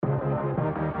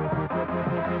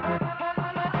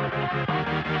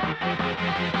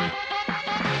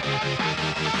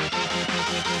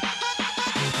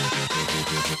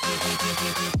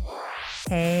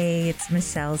Hey, it's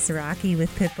Michelle Siraki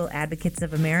with Pitbull Advocates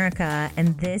of America, and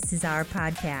this is our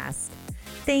podcast.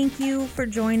 Thank you for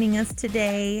joining us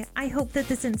today. I hope that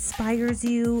this inspires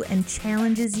you and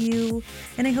challenges you,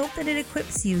 and I hope that it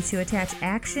equips you to attach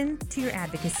action to your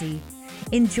advocacy.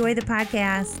 Enjoy the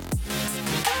podcast.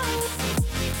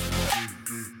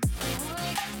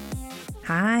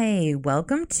 Hi,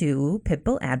 welcome to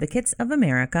Pitbull Advocates of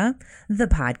America, the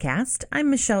podcast. I'm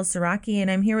Michelle Siraki,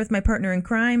 and I'm here with my partner in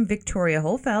crime, Victoria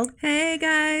Holfeld. Hey,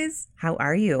 guys. How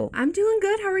are you? I'm doing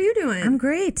good. How are you doing? I'm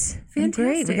great. Fantastic. I'm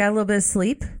great. We got a little bit of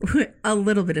sleep. A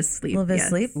little bit of sleep. A little bit of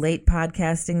sleep. Late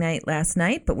podcasting night last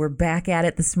night, but we're back at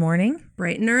it this morning.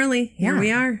 Bright and early. Here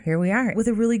we are. Here we are with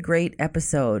a really great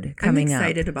episode coming up. I'm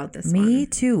excited about this one. Me one.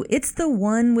 too. It's the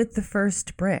one with the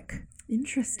first brick.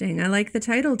 Interesting. I like the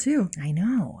title too. I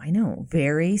know.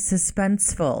 Very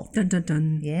suspenseful. Dun, dun,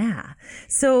 dun. Yeah.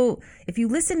 So if you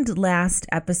listened last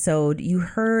episode, you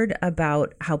heard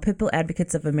about how Pitbull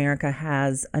Advocates of America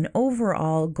has an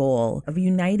overall goal of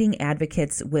uniting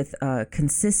advocates with a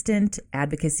consistent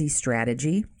advocacy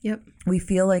strategy. Yep. We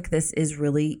feel like this is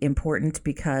really important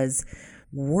because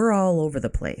we're all over the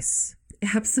place.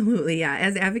 Absolutely, yeah.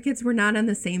 As advocates, we're not on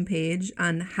the same page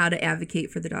on how to advocate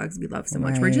for the dogs we love so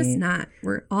much. Right. We're just not.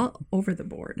 We're all over the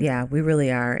board. Yeah, we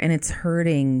really are. And it's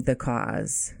hurting the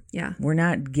cause. Yeah. We're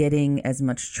not getting as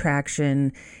much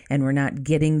traction, and we're not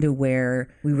getting to where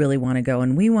we really want to go.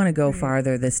 And we want to go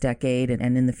farther this decade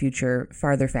and in the future,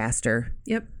 farther, faster.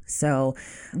 Yep. So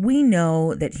we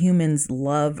know that humans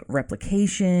love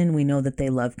replication. We know that they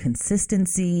love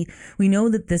consistency. We know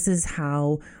that this is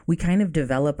how we kind of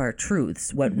develop our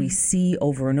truths, what we see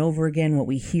over and over again, what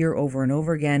we hear over and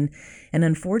over again. And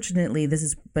unfortunately, this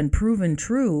has been proven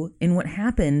true in what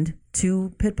happened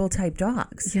to Pitbull type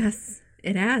dogs. Yes.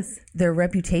 It has. Their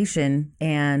reputation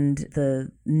and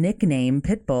the nickname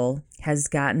Pitbull has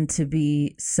gotten to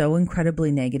be so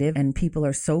incredibly negative, and people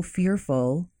are so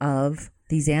fearful of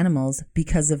these animals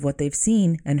because of what they've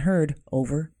seen and heard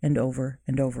over and over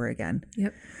and over again.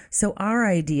 Yep. So our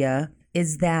idea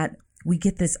is that we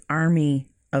get this army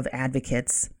of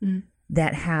advocates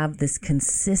that have this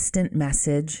consistent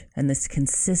message and this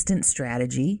consistent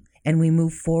strategy, and we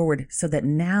move forward so that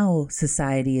now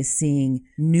society is seeing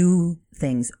new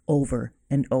things over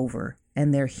and over,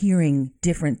 and they're hearing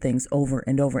different things over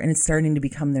and over, and it's starting to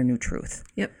become their new truth.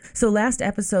 Yep. So last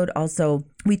episode also,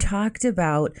 we talked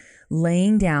about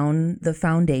laying down the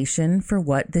foundation for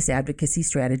what this advocacy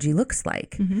strategy looks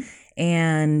like.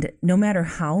 And no matter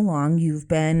how long you've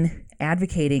been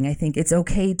advocating, I think it's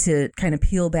okay to kind of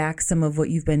peel back some of what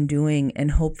you've been doing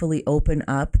and hopefully open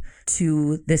up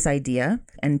to this idea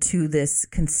and to this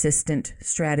consistent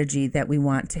strategy that we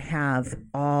want to have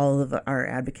all of our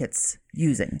advocates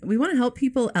using. We want to help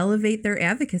people elevate their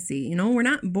advocacy. You know, we're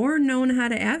not born knowing how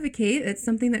to advocate. It's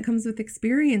something that comes with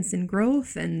experience and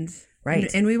growth, and right.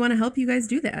 And we want to help you guys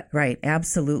do that. Right.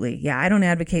 Absolutely. Yeah. I don't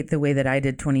advocate the way that I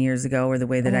did 20 years ago or the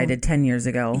way that I did 10 years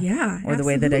ago. Yeah. Or the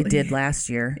way that I did last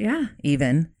year. Yeah.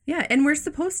 Even. Yeah. And we're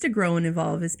supposed to grow and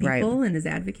evolve as people and as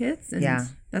advocates. And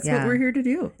that's what we're here to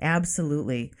do.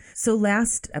 Absolutely. So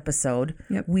last episode,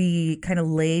 we kind of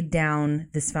laid down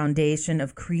this foundation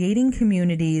of creating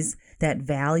communities that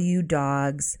value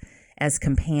dogs as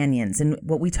companions. And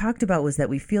what we talked about was that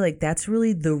we feel like that's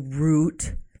really the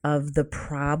root of the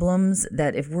problems,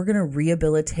 that if we're going to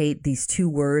rehabilitate these two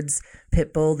words,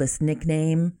 Pitbull, this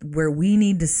nickname, where we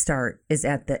need to start is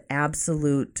at the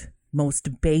absolute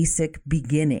most basic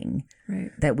beginning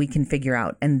that we can figure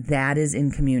out. And that is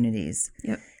in communities.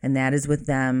 Yep. And that is with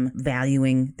them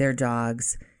valuing their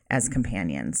dogs as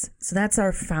companions. So that's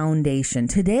our foundation.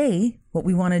 Today, what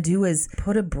we want to do is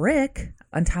put a brick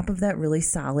on top of that really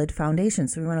solid foundation.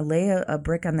 So we want to lay a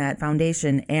brick on that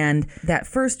foundation. And that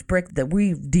first brick that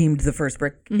we deemed the first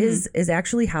brick is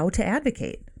actually how to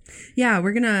advocate. Yeah,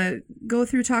 we're going to go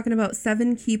through talking about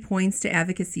 7 key points to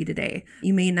advocacy today.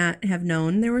 You may not have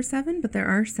known there were 7, but there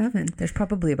are 7. There's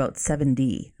probably about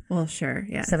 70. Well, sure,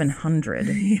 yes. 700.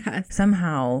 Yes.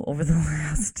 Somehow, over the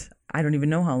last, I don't even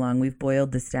know how long, we've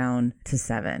boiled this down to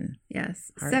 7.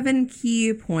 Yes. 7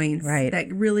 key points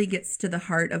that really gets to the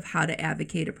heart of how to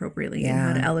advocate appropriately and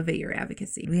how to elevate your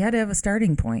advocacy. We had to have a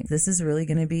starting point. This is really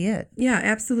going to be it. Yeah,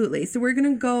 absolutely. So we're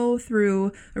going to go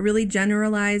through a really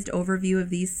generalized overview of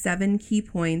these 7 key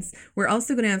points. We're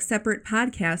also going to have separate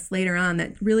podcasts later on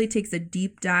that really takes a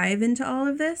deep dive into all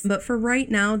of this. But for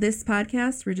right now, this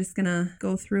podcast, we're just going to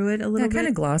go through it a little bit. Kind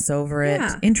of gloss over it,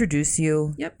 introduce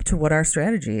you to what our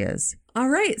strategy is. All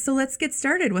right, so let's get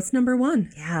started. What's number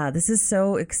 1? Yeah, this is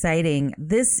so exciting.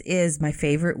 This is my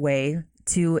favorite way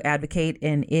to advocate,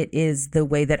 and it is the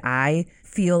way that I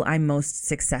feel I'm most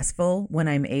successful when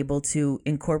I'm able to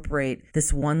incorporate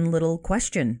this one little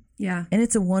question. Yeah. And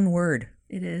it's a one word.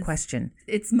 It is. Question.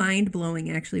 It's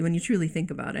mind-blowing, actually, when you truly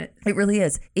think about it. It really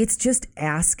is. It's just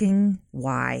asking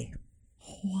why.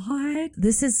 What?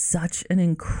 This is such an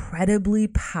incredibly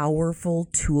powerful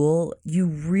tool. You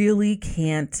really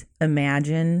can't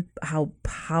imagine how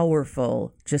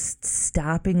powerful just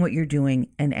stopping what you're doing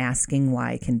and asking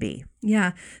why can be.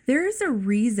 Yeah, there's a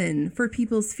reason for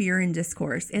people's fear and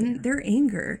discourse and their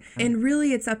anger. And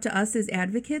really, it's up to us as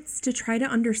advocates to try to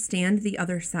understand the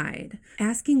other side.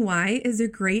 Asking why is a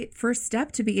great first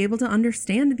step to be able to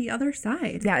understand the other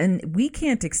side. Yeah, and we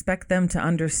can't expect them to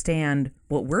understand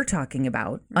what we're talking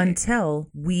about until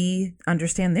we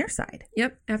understand their side.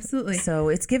 Yep, absolutely. So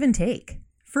it's give and take.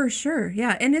 For sure.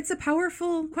 Yeah. And it's a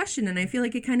powerful question. And I feel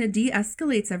like it kind of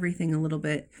de-escalates everything a little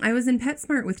bit. I was in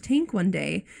PetSmart with Tank one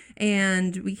day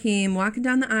and we came walking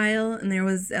down the aisle and there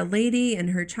was a lady and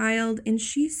her child and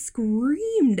she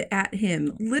screamed at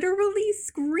him, literally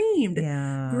screamed,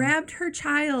 grabbed her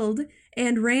child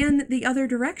and ran the other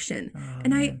direction.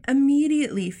 And I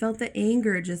immediately felt the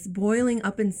anger just boiling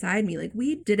up inside me. Like,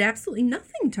 we did absolutely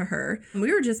nothing to her. We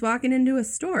were just walking into a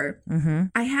store.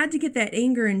 I had to get that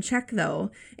anger in check, though.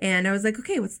 And I was like,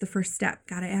 okay, what's the first step?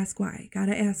 Gotta ask why.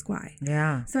 Gotta ask why.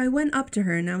 Yeah. So I went up to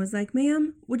her and I was like,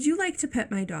 ma'am, would you like to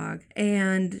pet my dog?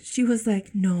 And she was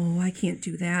like, no, I can't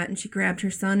do that. And she grabbed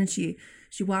her son and she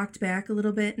walked back a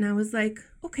little bit and I was like,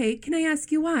 okay, can I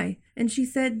ask you why? And she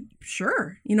said,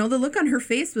 sure. You know, the look on her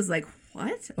face was like,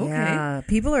 what? Okay. Yeah,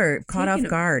 people are caught off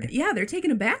guard. Yeah, they're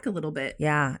taken aback a little bit.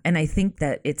 Yeah, and I think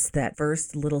that it's that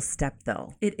first little step,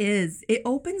 though. It is. It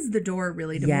opens the door,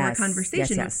 really, to more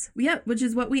conversation. Yes. Yeah, which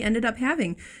is what we ended up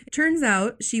having. It turns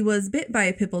out she was bit by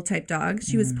a pit bull type dog.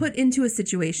 She was put into a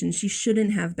situation she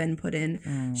shouldn't have been put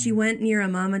in. She went near a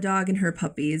mama dog and her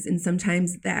puppies, and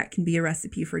sometimes that can be a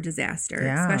recipe for disaster.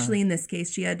 Yeah. Especially in this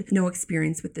case, she had no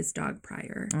experience with this dog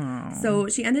prior. So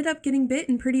she ended up getting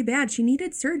bitten pretty bad. She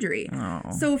needed surgery.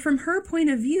 So from her point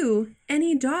of view,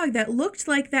 any dog that looked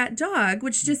like that dog,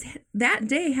 which just that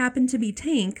day happened to be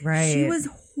Tank, she was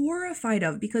horrified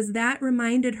of because that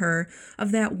reminded her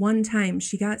of that one time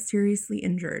she got seriously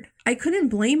injured. I couldn't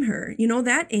blame her. You know,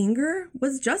 that anger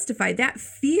was justified. That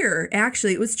fear,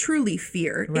 actually, it was truly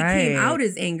fear. It came out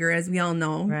as anger, as we all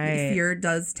know. Fear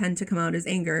does tend to come out as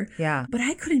anger. Yeah. But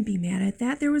I couldn't be mad at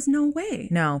that. There was no way.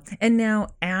 No. And now,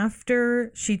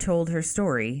 after she told her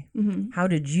story, how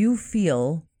did you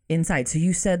feel inside? So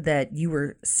you said that you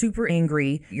were super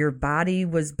angry, your body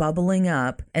was bubbling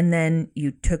up, and then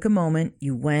you took a moment,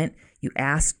 you went, you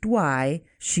asked why,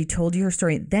 she told you her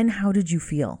story. Then how did you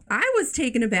feel? I was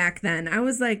taken aback then. I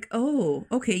was like, oh,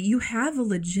 okay, you have a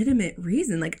legitimate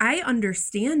reason. Like, I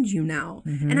understand you now.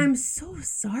 And I'm so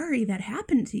sorry that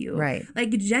happened to you. Right.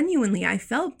 Like, genuinely, I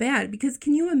felt bad because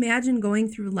can you imagine going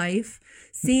through life,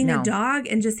 seeing a dog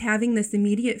and just having this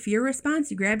immediate fear response?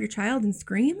 You grab your child and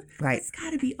scream? Right. It's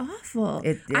got to be awful.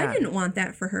 Yeah. I didn't want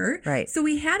that for her. Right. So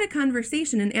we had a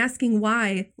conversation and asking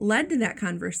why led to that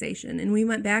conversation. And we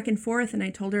went back and forth and I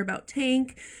told her about Tank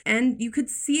and you could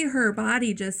see her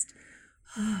body just,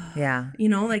 you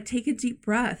know, like take a deep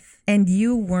breath. And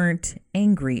you weren't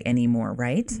angry anymore,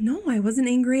 right? No, I wasn't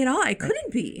angry at all. I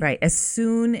couldn't be. Right. As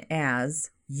soon as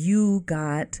you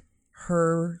got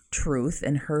her truth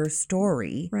and her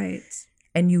story. Right.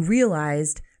 And you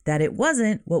realized that it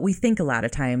wasn't what we think a lot of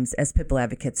times as pit bull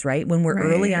advocates, right? When we're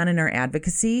early on in our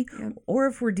advocacy, or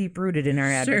if we're deep rooted in our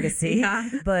advocacy,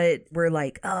 but we're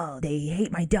like, oh, they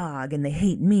hate my dog and they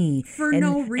hate me. For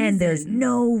no reason. And there's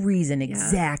no reason,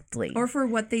 exactly. Or for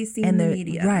what they see in the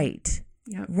media. Right.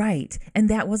 Yep. Right. And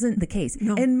that wasn't the case.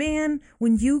 No. And man,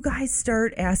 when you guys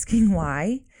start asking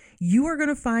why, you are going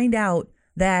to find out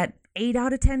that 8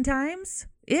 out of 10 times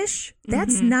ish,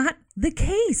 that's not the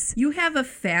case. You have a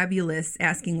fabulous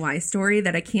asking why story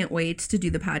that I can't wait to do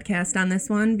the podcast on this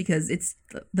one because it's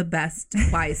the best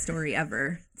why story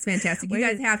ever. It's fantastic. You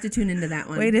guys have to tune into that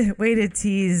one. Way to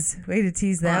tease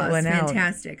that one out. It's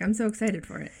fantastic. I'm so excited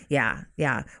for it. Yeah.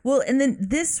 Well, and then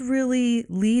this really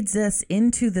leads us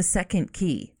into the second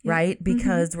key, right?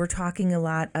 Because we're talking a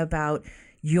lot about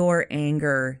your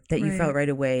anger that you felt right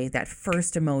away, that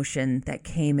first emotion that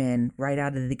came in right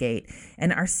out of the gate.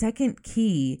 And our second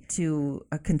key to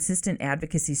a consistent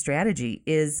advocacy strategy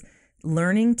is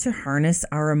learning to harness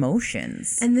our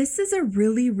emotions. And this is a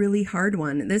really, really hard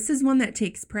one. This is one that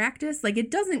takes practice. Like,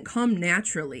 it doesn't come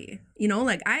naturally. You know,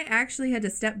 like, I actually had to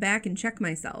step back and check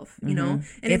myself, you know?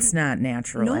 And it's not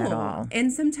natural at all.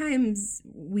 And sometimes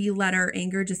we let our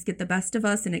anger just get the best of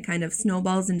us and it kind of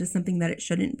snowballs into something that it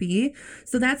shouldn't be.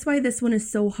 So that's why this one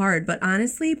is so hard. But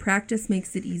honestly, practice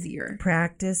makes it easier.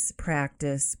 Practice,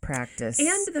 practice, practice.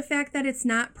 And the fact that it's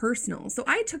not personal. So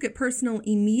I took it personal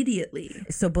immediately.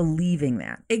 So believing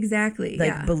that. Exactly.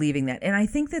 Like believing that. And I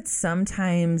think that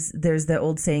sometimes there's the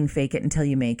old saying, fake it until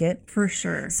you make it. For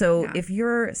sure. So if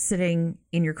you're sitting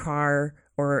in your car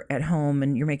or at home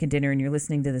and you're making dinner and you're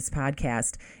listening to this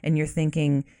podcast and you're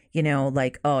thinking, you know,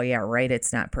 like, oh yeah, right,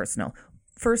 it's not personal.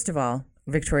 First of all,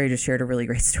 Victoria just shared a really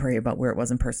great story about where it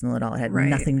wasn't personal at all. It had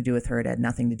nothing to do with her. It had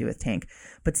nothing to do with Tank.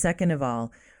 But second of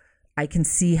all, I can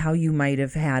see how you might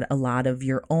have had a lot of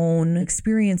your own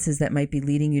experiences that might be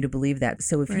leading you to believe that.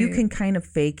 So if you can kind of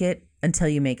fake it until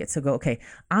you make it. So go, okay,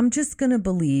 I'm just going to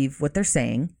believe what they're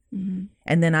saying.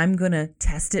 And then I'm going to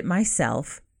test it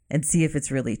myself and see if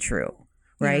it's really true.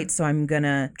 Right. Yeah. So I'm going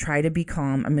to try to be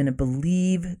calm. I'm going to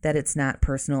believe that it's not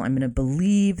personal. I'm going to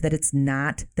believe that it's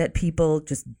not that people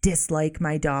just dislike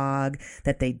my dog,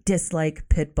 that they dislike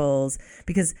pit bulls,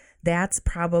 because that's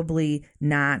probably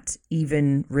not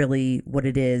even really what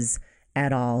it is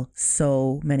at all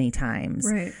so many times.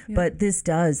 Right. Yeah. But this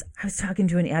does. I was talking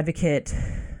to an advocate,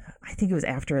 I think it was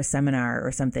after a seminar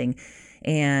or something.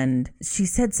 And she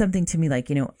said something to me like,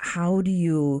 you know, how do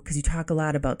you, because you talk a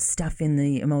lot about stuffing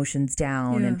the emotions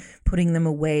down and putting them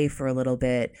away for a little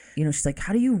bit. You know, she's like,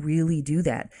 how do you really do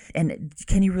that? And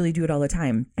can you really do it all the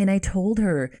time? And I told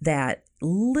her that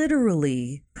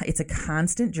literally it's a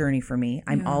constant journey for me.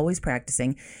 I'm always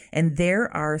practicing. And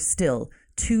there are still,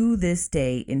 to this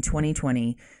day in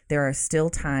 2020, there are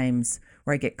still times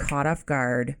where I get caught off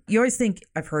guard. You always think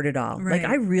I've heard it all. Right.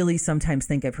 Like, I really sometimes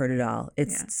think I've heard it all.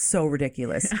 It's so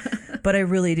ridiculous, but I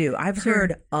really do. I've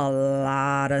heard a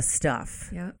lot of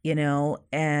stuff, you know,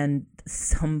 and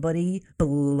somebody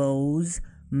blows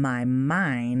my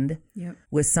mind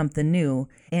with something new.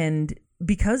 And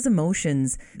because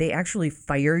emotions, they actually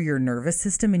fire your nervous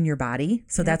system in your body.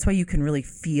 So that's why you can really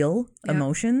feel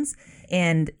emotions.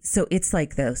 And so it's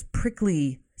like those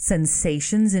prickly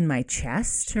sensations in my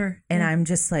chest. And I'm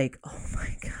just like, oh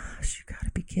my gosh, you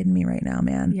gotta be kidding me right now,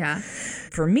 man.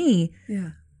 For me,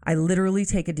 I literally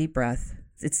take a deep breath.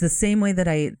 It's the same way that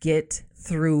I get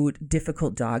through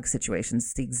difficult dog situations.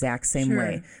 It's the exact same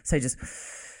way. So I just,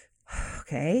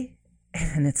 okay.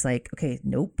 And it's like, okay,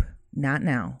 nope, not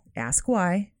now. Ask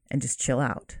why. And just chill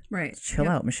out. Chill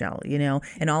out, Michelle, you know?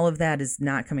 And all of that is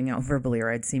not coming out verbally or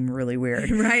I'd seem really weird.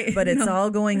 But it's all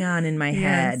going on in my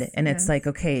head. And it's like,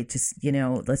 okay, just, you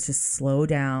know, let's just slow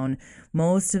down.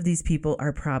 Most of these people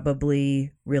are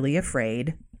probably really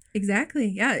afraid. Exactly.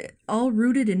 Yeah. All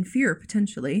rooted in fear,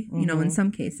 potentially, you know, in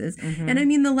some cases. And I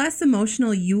mean, the less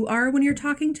emotional you are when you're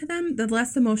talking to them, the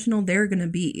less emotional they're going to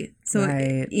be. So,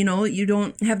 you know, you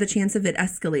don't have the chance of it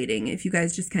escalating if you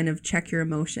guys just kind of check your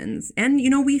emotions. And, you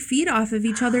know, we feed off of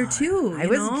each other too. I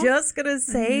was just going to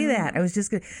say that. I was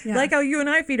just going to, like how you and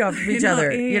I feed off of each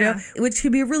other, you know, which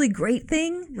could be a really great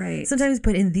thing. Sometimes,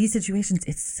 but in these situations,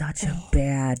 it's such a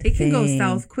bad thing. It can go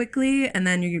south quickly and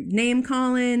then you're name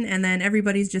calling and then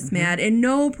everybody's just mad and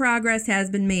no progress has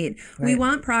been made. We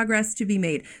want progress to be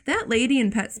made. That lady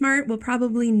in PetSmart will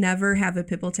probably never have a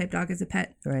pit bull type dog as a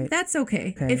pet. That's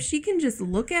okay. If she can just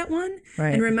look at one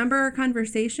and remember our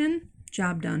conversation,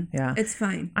 job done. It's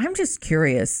fine. I'm just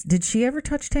curious. Did she ever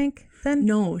touch Tank then?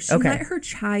 No, she let her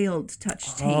child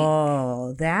touch Tank.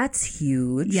 Oh, that's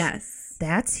huge. Yes.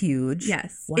 That's huge.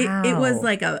 Yes. Wow. It was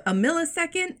like a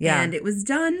millisecond and it was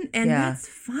done and that's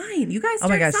fine. You guys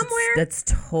start somewhere. That's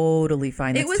totally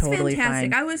fine. It was totally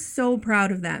fantastic. Fine. I was so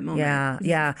proud of that moment.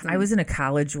 Yeah. I was in a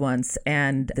college once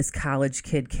and this college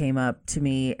kid came up to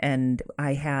me and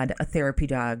I had a therapy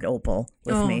dog, Opal,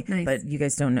 with me. Nice. But you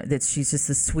guys don't know that she's just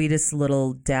the sweetest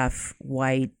little deaf,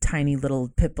 white, tiny little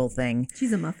pit bull thing.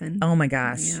 She's a muffin. Oh my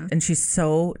gosh. And she's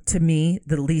so, to me,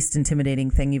 the least intimidating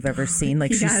thing you've ever seen.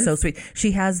 Like she's so sweet.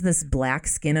 She has this black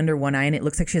skin under one eye and it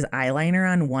looks like she has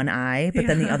eyeliner on one eye, but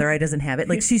then the other eye doesn't have it.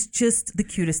 Like she's just the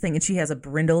cutest thing. And she has a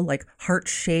brindle, like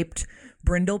heart-shaped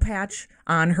brindle patch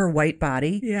on her white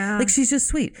body. Like she's just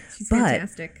sweet. She's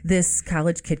fantastic. This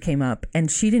college kid came up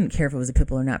and she didn't care if it was a pit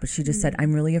bull or not, but she just said,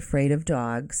 I'm really afraid of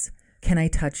dogs. Can I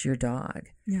touch your dog?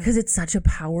 Because it's such a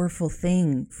powerful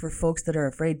thing for folks that are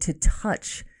afraid to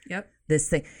touch this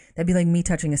thing. That'd be like me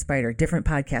touching a spider. Different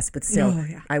podcast, but still,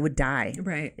 I would die.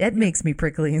 Right. That makes me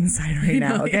prickly inside right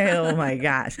now. Okay. Yeah. Oh my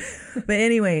gosh. But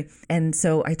anyway, and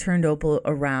so I turned Opal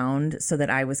around so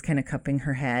that I was kind of cupping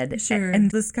her head. Sure.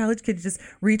 And this college kid just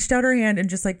reached out her hand and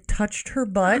just like touched her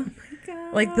butt,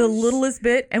 like the littlest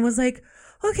bit, and was like,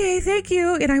 okay, thank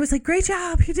you. And I was like, great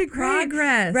job. You did great.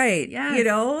 Progress. Right. Yes. You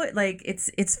know, like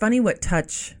it's funny what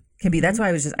touch can be. That's why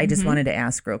I just wanted to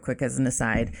ask real quick as an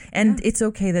aside. And it's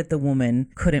okay that the woman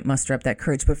couldn't muster up that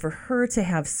courage, but for her to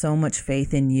have so much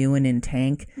faith in you and in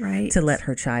Tank, to let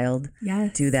her child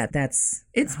do that,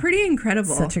 it's pretty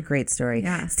incredible. Such a great story.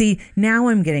 Yeah. See, now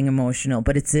I'm getting emotional,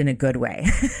 but it's in a good way.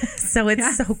 So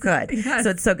it's so good. Yes. So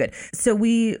it's so good. So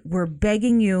we were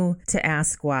begging you to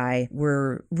ask why.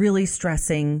 We're really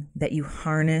stressing that you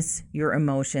harness your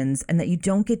emotions and that you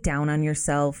don't get down on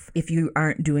yourself if you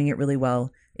aren't doing it really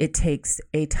well. It takes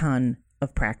a ton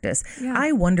of practice. Yeah.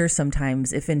 I wonder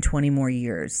sometimes if in 20 more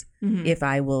years, if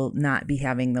I will not be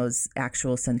having those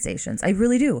actual sensations. I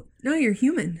really do. No, you're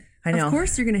human. I know. Of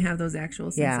course you're going to have those actual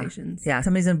sensations. Yeah.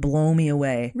 Somebody's going to blow me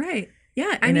away. Right.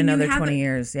 Yeah. In another 20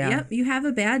 years. Yeah. Yep. You have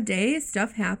a bad day.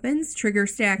 Stuff happens. Trigger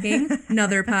stacking.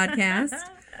 Another podcast.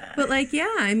 But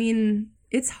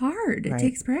it's hard. It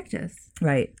takes practice.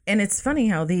 Right. And it's funny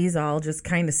how these all just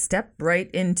kind of step right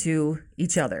into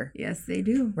each other. Yes, they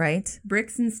do. Right?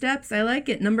 Bricks and steps. I like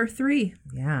it. Number 3.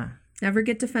 Yeah. Never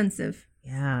get defensive.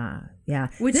 Yeah. Yeah.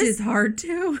 Which is hard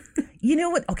too. You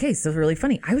know what? Okay, so really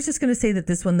funny. I was just going to say that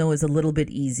this one, though, is a little bit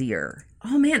easier.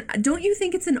 Oh, man. Don't you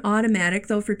think it's an automatic,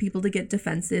 though, for people to get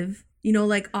defensive? You know,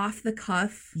 like off the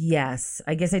cuff? Yes,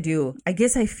 I guess I do. I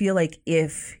guess I feel like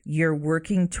if you're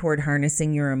working toward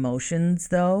harnessing your emotions,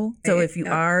 though, so if you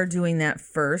are doing that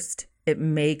first, it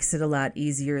makes it a lot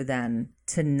easier then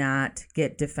to not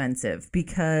get defensive,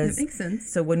 because that makes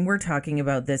sense. So when we're talking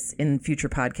about this in future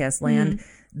podcast land,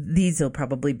 these will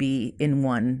probably be in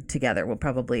one together. We'll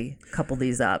probably couple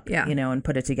these up, and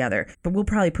put it together. But we'll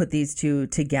probably put these two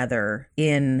together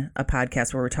in a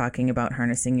podcast where we're talking about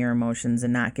harnessing your emotions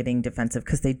and not getting defensive,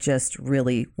 because they just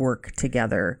really work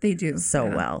together. They do. So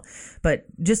well. But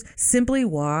just simply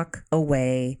walk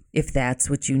away if that's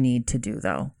what you need to do,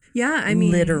 though. Yeah, I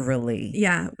mean, literally.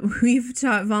 Yeah, we've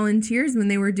taught volunteers when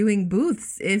they were doing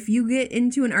booths. If you get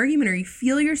into an argument, or you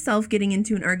feel yourself getting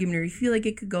into an argument, or you feel like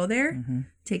it could go there,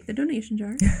 take the donation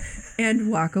jar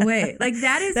and walk away. Like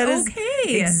that is okay.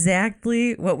 Is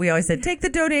exactly what we always said. Take the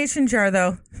donation jar,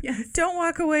 though. Yes. Don't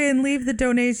walk away and leave the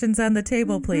donations on the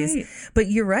table, please. Right. But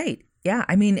you're right. Yeah,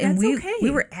 I mean, and we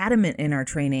were adamant in our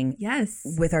training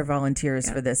with our volunteers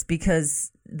for this,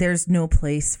 because there's no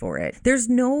place for it. There's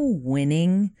no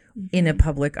winning in a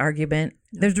public argument.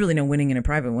 No. There's really no winning in a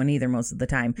private one either most of the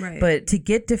time. Right. But to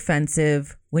get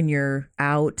defensive when you're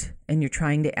out and you're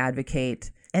trying to advocate,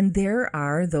 and there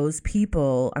are those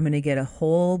people, I'm going to get a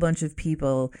whole bunch of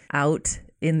people out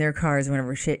in their cars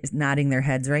whenever shit is nodding their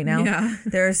heads right now. Yeah.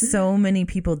 There are so many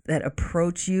people that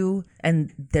approach you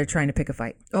and they're trying to pick a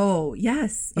fight. Oh,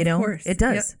 yes. Of course. It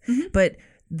does. Yep. But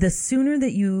the sooner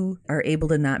that you are able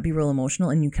to not be real emotional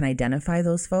and you can identify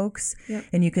those folks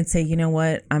and you can say, you know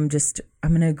what, I'm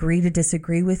going to agree to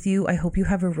disagree with you. I hope you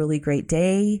have a really great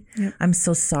day. Yep. I'm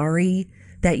so sorry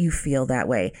that you feel that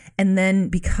way. And then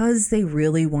because they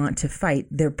really want to fight,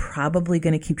 they're probably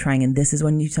going to keep trying. And this is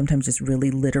when you sometimes just really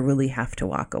literally have to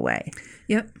walk away.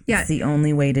 Yep. Yeah. It's the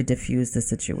only way to diffuse the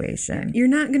situation. You're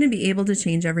not going to be able to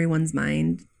change everyone's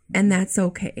mind, and that's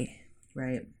okay.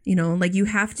 Right. You know, like you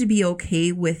have to be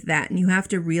okay with that, and you have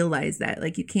to realize that.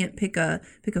 Like you can't pick a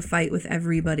fight with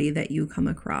everybody that you come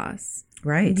across.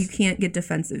 Right. And you can't get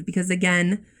defensive, because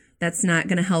again, that's not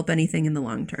going to help anything in the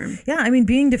long term. Yeah, I mean,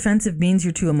 being defensive means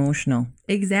you're too emotional.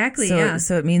 Exactly,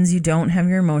 So it means you don't have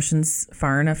your emotions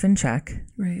far enough in check.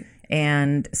 Right.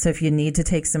 And so if you need to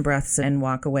take some breaths and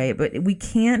walk away, but we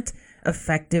can't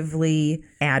effectively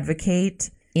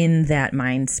advocate in that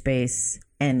mind space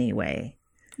anyway.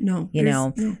 No.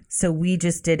 No. So we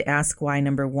just did ask why,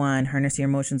 number 1, harness your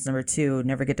emotions, number 2,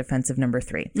 never get defensive, number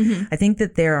 3. I think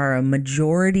that there are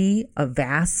a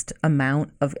vast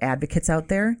amount of advocates out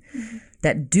there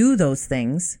that do those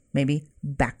things maybe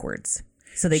backwards.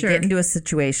 So they get into a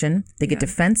situation, they get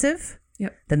defensive,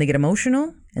 then they get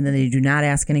emotional, and then they do not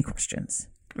ask any questions.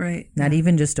 Right. Not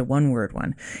even just a one-word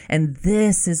one. And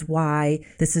this is why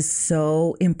this is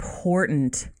so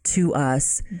important to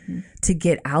us to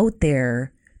get out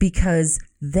there, because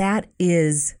that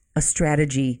is a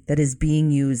strategy that is being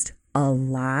used a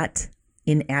lot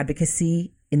in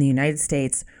advocacy in the United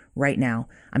States right now.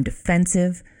 I'm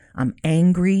defensive. I'm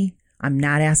angry. I'm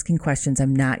not asking questions.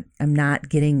 I'm not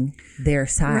getting their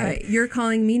side. Right. You're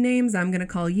calling me names. I'm going to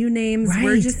call you names. Right.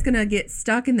 We're just going to get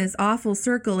stuck in this awful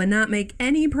circle and not make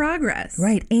any progress.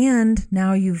 Right. And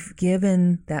now you've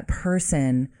given that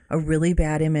person a really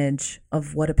bad image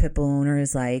of what a pit bull owner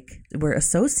is like. We're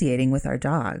associating with our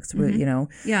dogs. We're,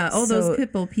 Yeah. Oh, those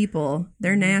pit bull people,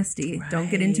 they're nasty. Right. Don't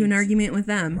get into an argument with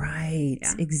them. Right.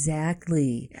 Yeah.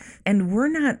 Exactly. Yeah. And we're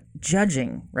not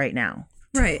judging right now.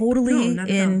 Right. Totally No,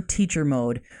 in teacher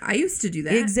mode. I used to do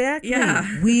that. Exactly.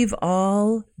 Yeah. We've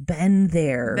all been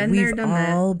there. We've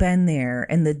all been there.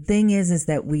 And the thing is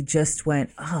that we just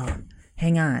went, oh,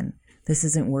 hang on. This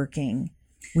isn't working.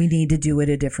 We need to do it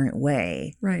a different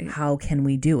way. Right. How can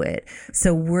we do it?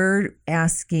 So we're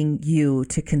asking you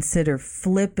to consider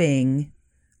flipping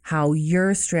how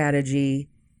your strategy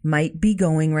might be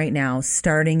going right now,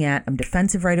 starting at I'm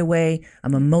defensive right away,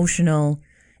 I'm emotional,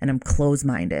 and I'm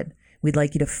closed-minded. We'd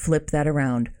like you to flip that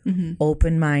around.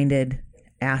 Open-minded,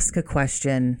 ask a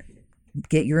question,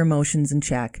 get your emotions in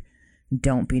check.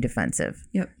 Don't be defensive.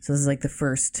 Yep. So this is like the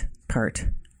first part,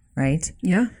 right?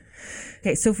 Yeah.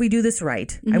 Okay, so if we do this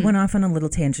right, I went off on a little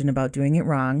tangent about doing it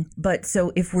wrong. But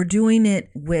so if we're doing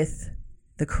it with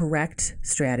the correct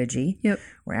strategy,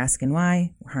 we're asking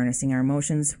why, we're harnessing our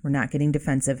emotions, we're not getting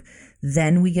defensive,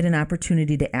 then we get an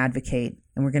opportunity to advocate.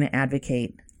 And we're going to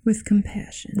advocate with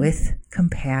compassion. With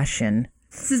compassion.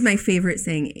 This is my favorite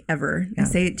saying ever. Yeah. I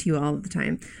say it to you all the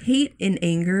time. Hate and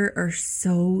anger are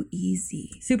so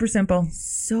easy. Super simple.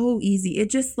 So easy. It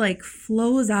just like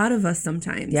flows out of us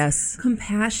sometimes. Yes.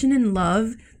 Compassion and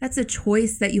love, that's a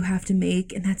choice that you have to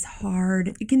make, and that's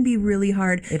hard. It can be really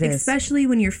hard. It is. Especially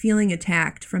when you're feeling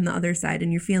attacked from the other side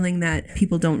and you're feeling that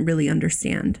people don't really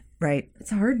understand. Right. It's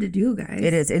hard to do, guys.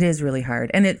 It is. It is really hard.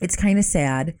 And it's kind of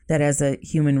sad that as a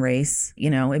human race,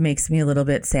 it makes me a little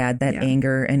bit sad that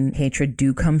anger and hatred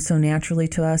do come so naturally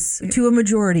to us, to a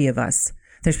majority of us.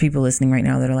 There's people listening right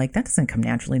now that are like, that doesn't come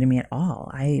naturally to me at all.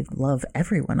 I love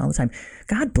everyone all the time.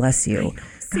 God bless you.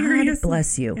 God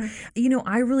bless you. Yeah.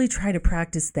 I really try to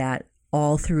practice that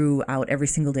all throughout every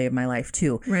single day of my life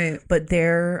too. Right. But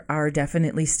there are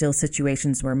definitely still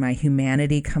situations where my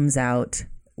humanity comes out,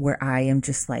 where I am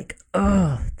just like,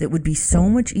 oh, that would be so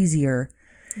much easier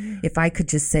if I could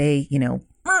just say,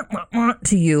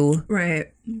 to you. Right.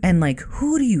 And like,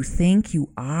 who do you think you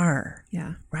are?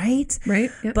 Yeah. Right? Right.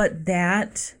 Yep. But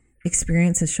that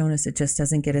experience has shown us it just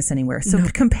doesn't get us anywhere. So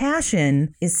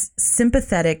compassion is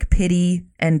sympathetic pity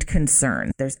and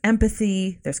concern. There's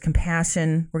empathy, there's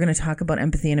compassion. We're going to talk about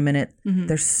empathy in a minute.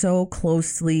 They're so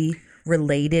closely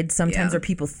related sometimes, or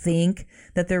people think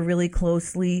that they're really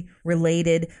closely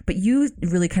related. But you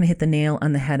really kind of hit the nail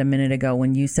on the head a minute ago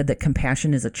when you said that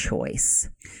compassion is a choice.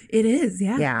 It is,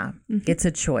 yeah. Yeah, it's a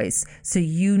choice. So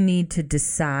you need to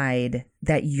decide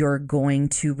that you're going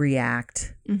to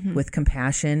react with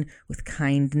compassion, with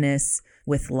kindness,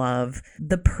 with love.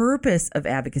 The purpose of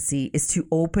advocacy is to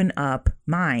open up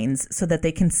minds so that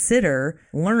they consider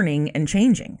learning and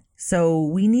changing. So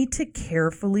we need to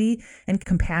carefully and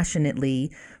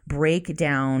compassionately break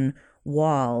down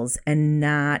walls and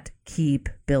not keep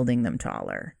building them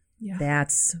taller. Yeah.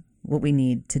 That's what we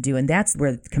need to do. And that's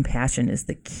where compassion is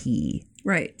the key.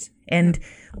 Right. And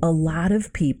a lot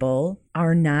of people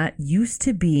are not used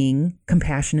to being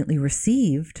compassionately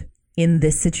received in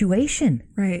this situation.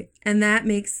 Right. And that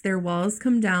makes their walls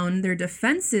come down, their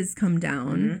defenses come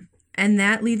down. And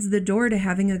that leads the door to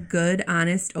having a good,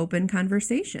 honest, open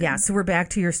conversation. Yeah. So we're back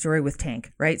to your story with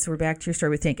Tank, right?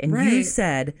 And you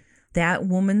said that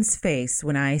woman's face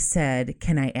when I said,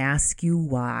 can I ask you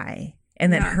why?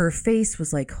 And that her face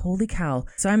was like, holy cow.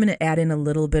 So I'm going to add in a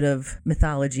little bit of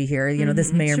mythology here.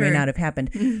 This may or may not have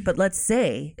happened. But let's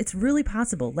say it's really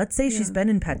possible. Let's say she's been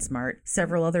in PetSmart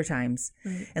several other times.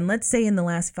 Right. And let's say in the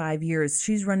last 5 years,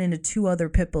 she's run into 2 other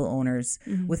pit bull owners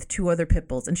with 2 other pit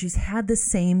bulls. And she's had the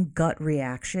same gut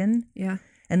reaction. Yeah.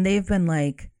 And they've been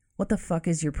like, what the fuck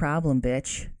is your problem,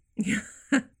 bitch?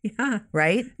 Yeah.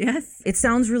 Right? Yes. It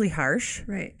sounds really harsh.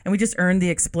 Right. And we just earned the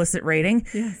explicit rating.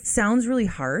 Yes. Sounds really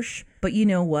harsh. But you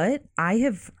know what? I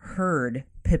have heard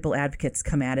pit bull advocates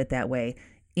come at it that way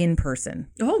in person.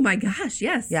 Oh my gosh,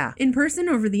 yes. Yeah. In person,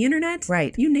 over the internet.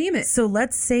 Right. You name it. So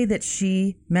let's say that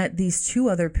she met these 2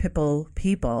 other pit bull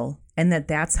people and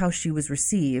that's how she was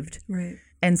received. Right.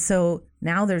 And so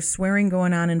now there's swearing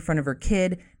going on in front of her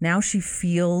kid. Now she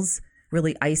feels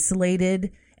really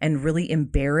isolated and really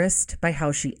embarrassed by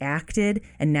how she acted.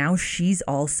 And now she's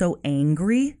also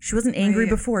angry. She wasn't angry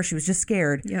before. She was just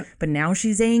scared. Yep. But now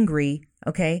she's angry.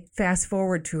 Okay. Fast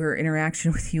forward to her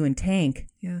interaction with you and Tank.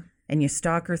 Yeah. and you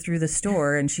stalk her through the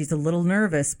store and she's a little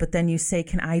nervous, but then you say,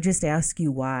 can I just ask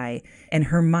you why? And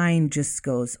her mind just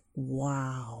goes,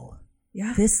 wow.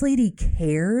 Yeah. This lady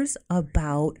cares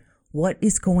about what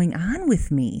is going on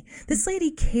with me. This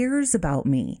lady cares about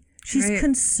me. She's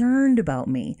concerned about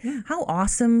me. Yeah. How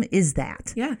awesome is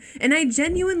that? Yeah. And I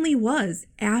genuinely was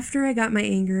after I got my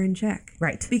anger in check.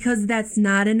 Right. Because that's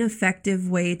not an effective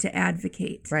way to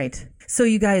advocate. Right. So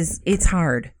you guys, it's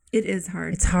hard. It is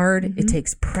hard. It's hard. It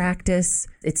takes practice.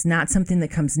 It's not something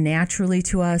that comes naturally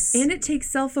to us. And it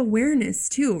takes self-awareness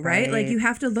too, right? Like you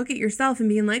have to look at yourself and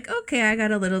being like, okay, I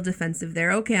got a little defensive there.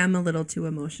 Okay, I'm a little too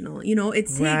emotional. You know,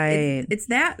 it's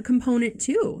that component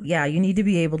too. Yeah, you need to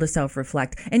be able to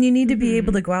self-reflect. And you need to be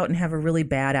able to go out and have a really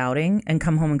bad outing and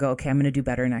come home and go, okay, I'm going to do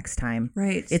better next time.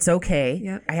 Right. It's okay.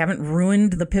 Yep. I haven't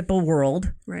ruined the pit bull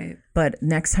world. Right. But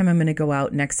next time I'm going to go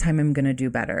out, next time I'm going to do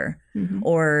better.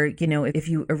 Or, you know, if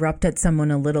you erupt at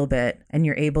someone a little bit and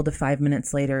you're able to 5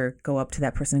 minutes later go up to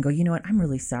that person and go, you know what, I'm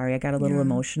really sorry. I got a little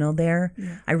emotional there.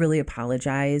 Yeah. I really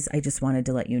apologize. I just wanted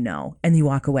to let you know. And you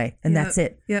walk away and that's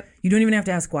it. Yep. You don't even have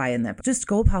to ask why in that. Just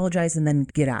go apologize and then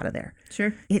get out of there.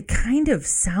 Sure. It kind of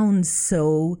sounds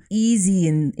so easy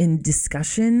in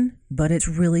discussion, but it's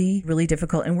really, really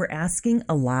difficult. And we're asking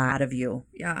a lot of you.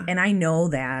 Yeah. And I know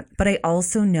that. But I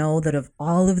also know that of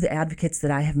all of the advocates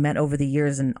that I have met over the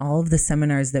years and all of the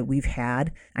seminars that we've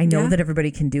had, I know that everybody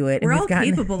can do it. We're and all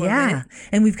capable of it.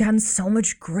 And we've gotten so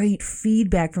much great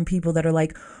feedback from people that are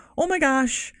like, oh my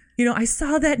gosh, you know, I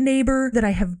saw that neighbor that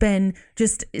I have been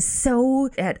just so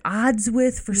at odds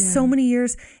with for so many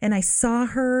years. And I saw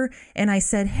her and I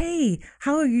said, hey,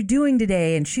 how are you doing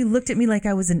today? And she looked at me like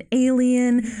I was an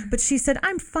alien, but she said,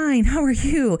 I'm fine. How are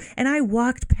you? And I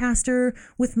walked past her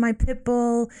with my pit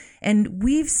bull. And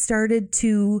we've started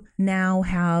to now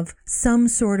have some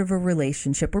sort of a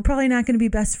relationship. We're probably not going to be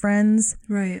best friends.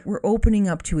 Right. We're opening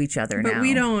up to each other now. But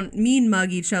we don't mean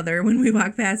mug each other when we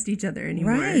walk past each other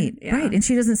anymore. Right, right. And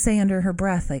she doesn't say under her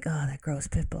breath, like, oh, that gross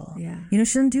pit bull. Yeah. You know,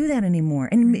 she doesn't do that anymore.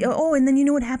 And and then you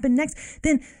know what happened next?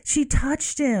 Then she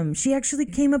touched him. She actually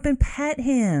came up and pet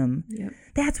him. Yep.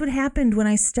 That's what happened when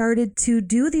I started to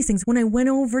do these things. When I went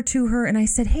over to her and I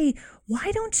said, hey,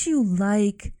 why don't you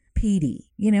like Petey?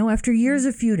 You know, after years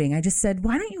of feuding, I just said,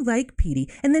 why don't you like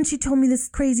Petey? And then she told me this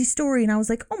crazy story and I was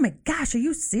like, oh my gosh, are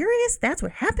you serious? That's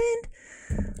what happened?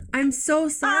 I'm so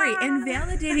sorry. And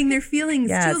validating their feelings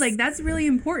too. Like that's really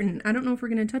important. I don't know if we're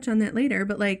going to touch on that later,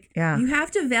 but like you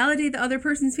have to validate the other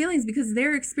person's feelings because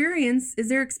their experience is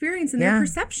their experience and their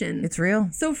perception. It's real.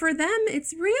 So for them,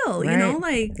 it's real, you know,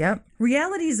 like. Yep.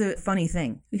 Reality is a funny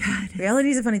thing. Yeah,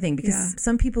 reality is a funny thing because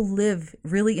some people live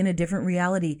really in a different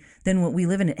reality than what we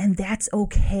live in. And that's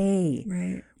okay.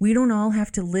 Right. We don't all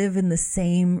have to live in the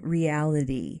same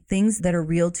reality. Things that are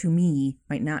real to me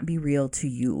might not be real to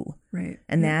you. Right.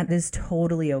 And that is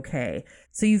totally okay.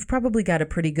 So you've probably got a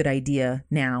pretty good idea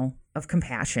now of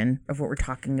compassion, of what we're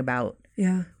talking about.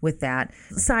 Yeah. With that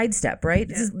sidestep, right?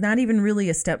 This is not even really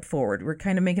a step forward. We're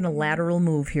kind of making a lateral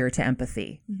move here to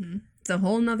empathy. Mm-hmm. It's a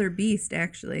whole nother beast,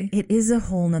 actually. It is a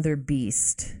whole nother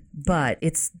beast, but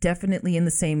it's definitely in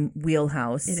the same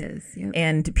wheelhouse. It is. Yep.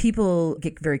 And people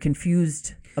get very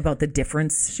confused about the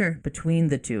difference between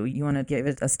the two. You want to give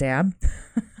it a stab?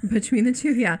 Between the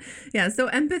two, yeah. Yeah, so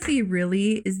empathy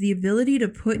really is the ability to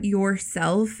put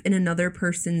yourself in another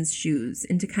person's shoes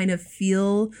and to kind of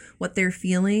feel what they're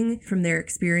feeling from their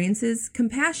experiences.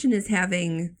 Compassion is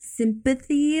having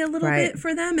sympathy a little bit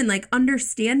for them and like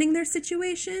understanding their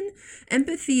situation.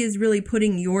 Empathy is really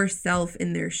putting yourself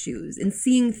in their shoes and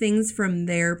seeing things from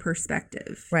their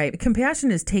perspective. Right.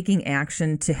 Compassion is taking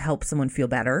action to help someone feel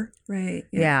better. Right.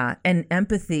 Yeah. And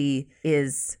empathy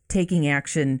is taking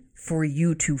action for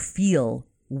you to feel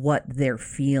what they're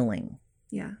feeling.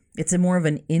 Yeah. It's a more of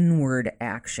an inward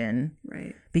action.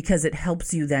 Right. Because it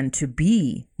helps you then to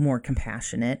be more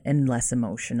compassionate and less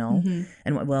emotional. Mm-hmm.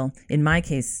 And well, in my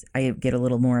case, I get a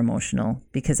little more emotional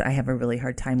because I have a really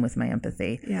hard time with my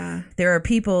empathy. Yeah. There are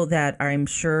people that I'm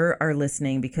sure are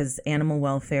listening because animal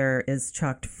welfare is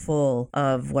chocked full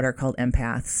of what are called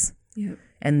empaths. Yep.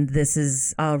 And this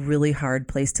is a really hard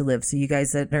place to live. So you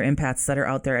guys that are empaths that are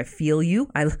out there, I feel you.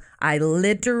 I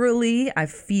literally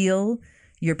feel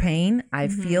your pain. I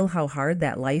feel how hard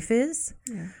that life is.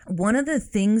 Yeah. One of the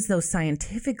things, though,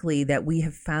 scientifically that we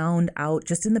have found out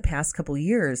just in the past couple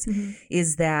years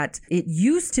is that it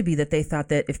used to be that they thought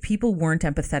that if people weren't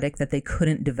empathetic, that they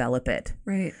couldn't develop it.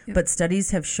 Right. Yep. But studies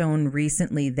have shown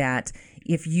recently that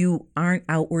if you aren't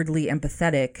outwardly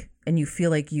empathetic and you feel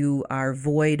like you are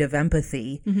void of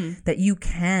empathy, that you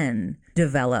can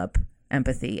develop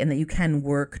empathy and that you can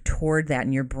work toward that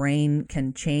and your brain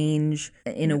can change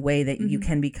in a way that you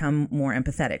can become more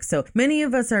empathetic. So many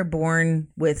of us are born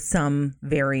with some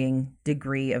varying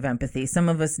degree of empathy. Some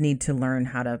of us need to learn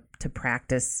how to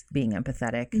practice being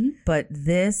empathetic. But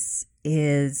this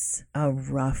is a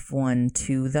rough one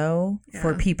too, though,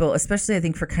 for people, especially I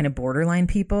think for kind of borderline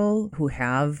people who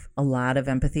have a lot of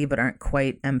empathy but aren't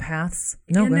quite empaths.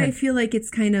 No, and I feel like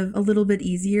it's kind of a little bit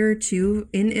easier too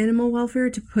in animal welfare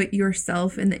to put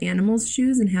yourself in the animal's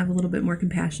shoes and have a little bit more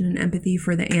compassion and empathy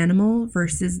for the animal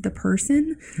versus the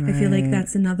person. Right. I feel like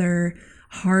that's another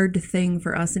hard thing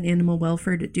for us in animal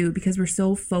welfare to do because we're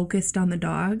so focused on the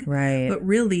dog. Right. But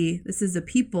really, this is a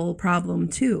people problem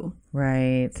too.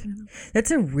 Right.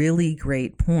 That's a really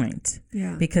great point.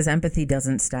 Yeah. Because empathy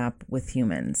doesn't stop with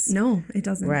humans. No, it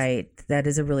doesn't. Right. That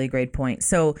is a really great point.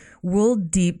 So we'll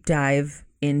deep dive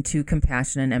into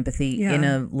compassion and empathy in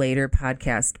a later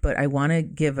podcast, but I want to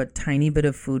give a tiny bit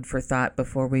of food for thought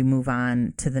before we move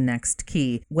on to the next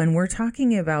key. When we're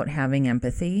talking about having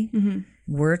empathy,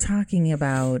 we're talking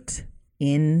about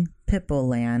in Pitbull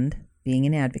land being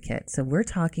an advocate. So we're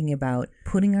talking about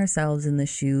putting ourselves in the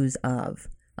shoes of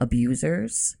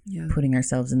abusers, putting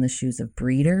ourselves in the shoes of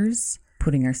breeders,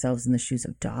 putting ourselves in the shoes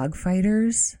of dog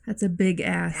fighters. That's a big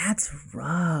ask. That's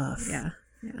rough. Yeah.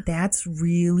 That's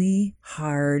really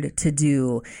hard to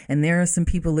do. And there are some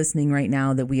people listening right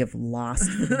now that we have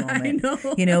lost for the moment.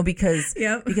 I know.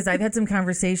 Because I've had some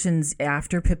conversations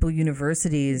after Pitbull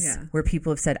universities where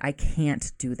people have said, I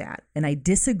can't do that. And I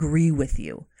disagree with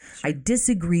you. Sure. I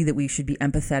disagree that we should be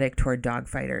empathetic toward dog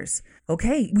fighters.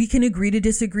 Okay, we can agree to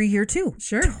disagree here too.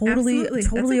 Sure, totally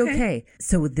absolutely. okay.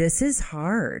 So this is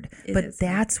hard, but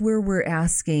that's where we're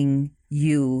asking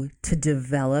you to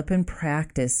develop and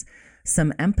practice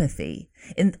some empathy.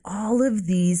 And all of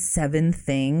these 7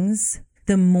 things,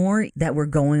 the more that we're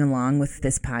going along with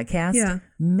this podcast,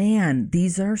 man,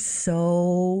 these are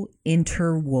so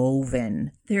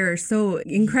interwoven. They're so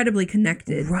incredibly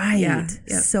connected. Right. Yeah.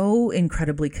 So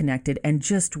incredibly connected and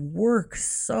just work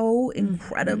so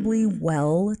incredibly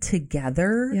well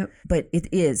together. Yep. But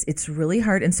it's really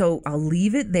hard. And so I'll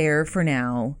leave it there for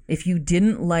now. If you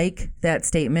didn't like that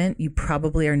statement, you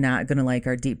probably are not going to like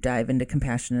our deep dive into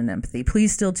compassion and empathy.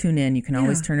 Please still tune in. You can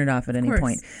always turn it off at any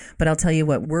point. But I'll tell you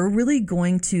what, we're really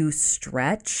going to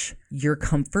stretch your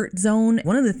comfort zone.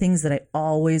 One of the things that I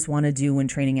always want to do when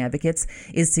training advocates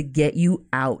is to get you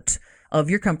out of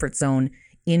your comfort zone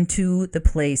into the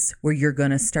place where you're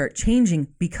going to start changing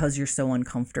because you're so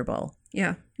uncomfortable.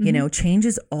 Yeah. You know, change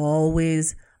is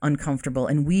always uncomfortable.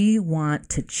 And we want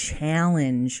to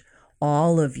challenge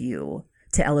all of you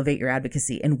to elevate your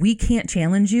advocacy. And we can't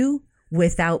challenge you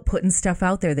without putting stuff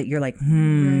out there that you're like,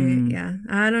 Right, yeah.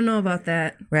 I don't know about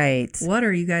that. Right. What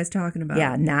are you guys talking about?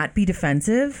 Yeah, not be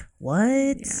defensive.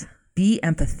 What? Yeah. Be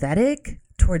empathetic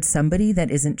towards somebody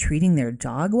that isn't treating their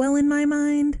dog well in my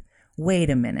mind? Wait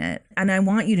a minute. And I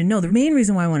want you to know, the main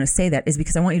reason why I want to say that is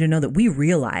because I want you to know that we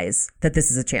realize that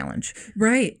this is a challenge.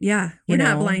 Right, yeah. We're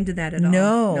not blind to that at all.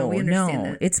 No, we understand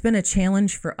that. It's been a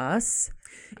challenge for us.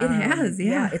 It has,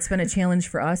 yeah. It's been a challenge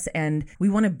for us, and we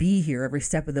want to be here every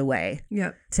step of the way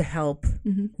to help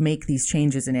make these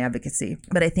changes in advocacy.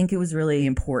 But I think it was really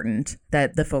important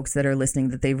that the folks that are listening,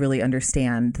 that they really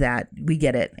understand that we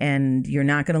get it, and you're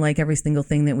not going to like every single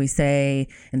thing that we say,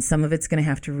 and some of it's going to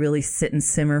have to really sit and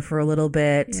simmer for a little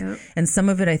bit, and some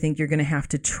of it I think you're going to have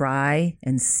to try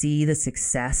and see the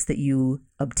success that you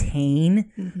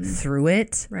obtain through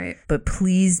it. Right. But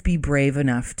please be brave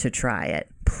enough to try it.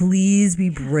 Please be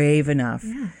brave enough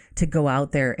to go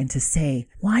out there and to say,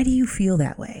 why do you feel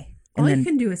that way? And all then, you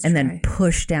can do is and try. then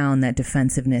push down that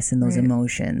defensiveness and those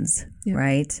emotions,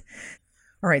 right?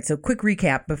 All right, so quick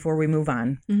recap before we move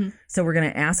on. So we're going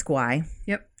to ask why.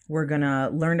 Yep. We're going to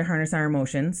learn to harness our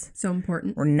emotions. So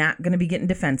important. We're not going to be getting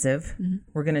defensive.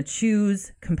 We're going to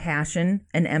choose compassion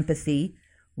and empathy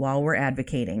while we're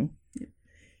advocating.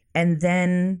 And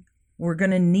then we're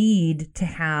going to need to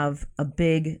have a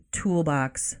big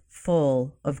toolbox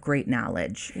full of great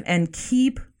knowledge and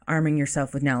keep arming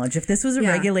yourself with knowledge. If this was a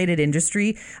regulated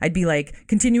industry, I'd be like,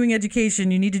 continuing education,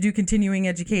 you need to do continuing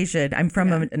education. I'm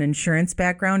from an insurance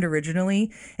background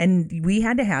originally, and we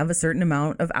had to have a certain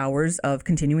amount of hours of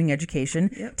continuing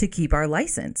education to keep our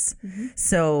license.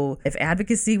 So if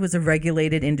advocacy was a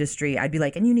regulated industry, I'd be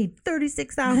like, and you need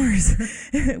 36 hours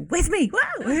with me.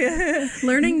 Wow.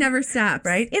 Learning never stops.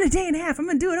 Right? In a day and a half, I'm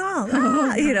going to do it all.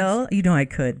 You know I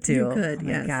could too. You could,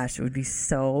 oh my gosh, it would be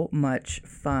so much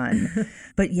fun.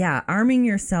 But yeah, arming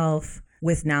yourself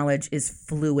with knowledge is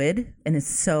fluid and is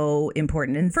so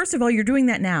important. And first of all, you're doing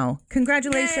that now.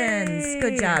 Congratulations. Yay.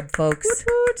 Good job, folks.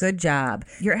 Woot woot. Good job.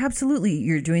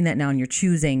 You're doing that now, and you're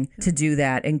choosing to do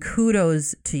that. And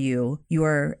kudos to you. You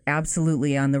are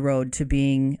absolutely on the road to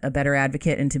being a better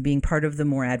advocate and to being part of the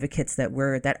more advocates that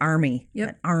that army,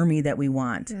 that army that we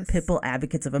want. Yes. Pitbull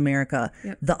Advocates of America,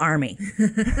 Yep. the army.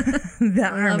 The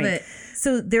army. Love it.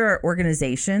 So there are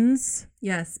organizations.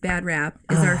 Yes, Bad Rap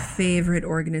is our favorite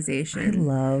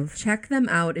organization. Check them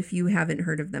out if you haven't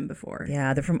heard of them before.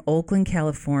 Yeah, they're from Oakland,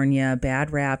 California,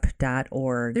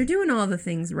 badrap.org. They're doing all the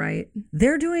things right.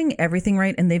 They're doing everything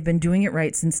right, and they've been doing it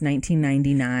right since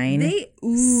 1999. They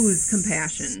ooze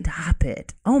compassion. Stop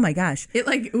it. Oh my gosh. It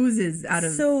like oozes out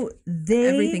of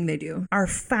everything they do. Are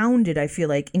founded, I feel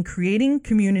like, in creating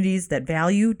communities that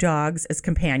value dogs as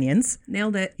companions.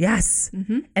 Nailed it. Yes.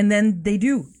 Mm-hmm. And then they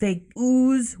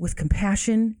ooze with compassion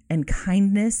and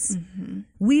kindness. Mm-hmm.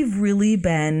 We've really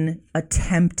been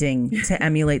attempting to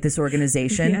emulate this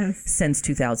organization since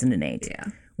 2008. Yeah.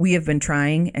 We have been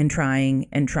trying and trying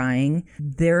and trying.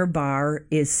 Their bar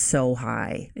is so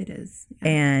high. It is. Yeah.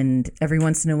 And every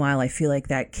once in a while, I feel like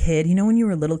that kid, when you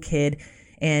were a little kid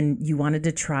and you wanted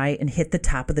to try and hit the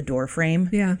top of the door frame.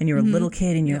 Yeah. And you were a little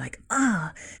kid and you're like,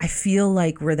 I feel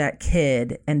like we're that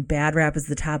kid and Bad Rap is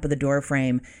the top of the door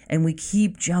frame and we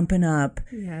keep jumping up.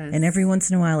 Yes. And every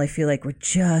once in a while, I feel like we're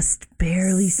just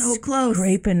barely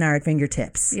scraping our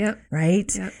fingertips. Yep.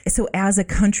 Right? Yep. So as a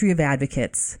country of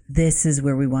advocates, this is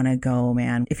where we want to go,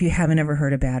 man. If you haven't ever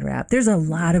heard of Bad Rap, there's a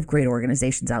lot of great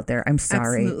organizations out there. I'm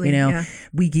sorry. Absolutely.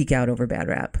 We geek out over Bad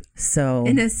Rap. So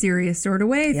in a serious sort of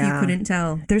way, if you couldn't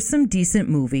tell. There's some decent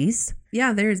movies.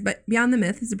 Yeah, but Beyond the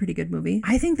Myth is a pretty good movie.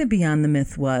 I think that Beyond the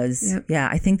Myth was. Yep. Yeah,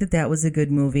 I think that was a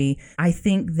good movie. I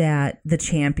think that The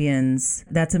Champions,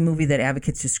 that's a movie that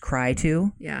advocates just cry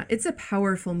to. Yeah, it's a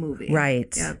powerful movie.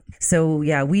 Right. Yep. So,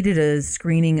 yeah, we did a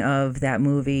screening of that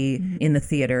movie in the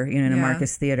theater, in a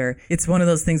Marcus Theater. It's one of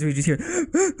those things where you just hear,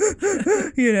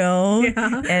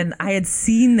 Yeah. And I had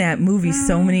seen that movie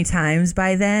so many times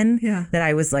by then that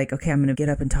I was like, okay, I'm going to get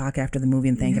up and talk after the movie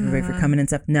and thank everybody for coming and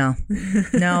stuff. No.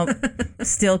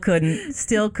 Still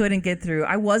couldn't get through.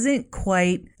 I wasn't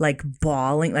quite like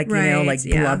bawling,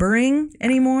 blubbering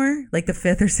anymore, like the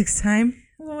fifth or sixth time.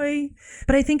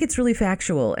 But I think it's really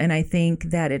factual, and I think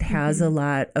that it has a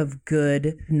lot of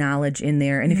good knowledge in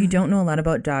there. And if you don't know a lot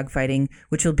about dogfighting,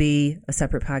 which will be a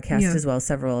separate podcast as well,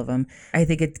 several of them, I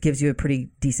think it gives you a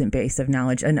pretty decent base of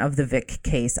knowledge, and of the Vic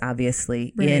case,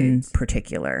 obviously, in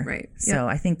particular. Right. So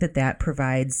I think that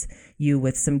provides you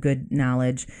with some good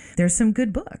knowledge. There's some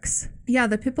good books. Yeah,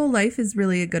 The Pitbull Life is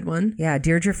really a good one. Yeah,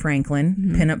 Deirdre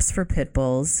Franklin, Pinups for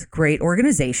Pitbulls. Great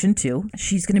organization, too.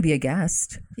 She's going to be a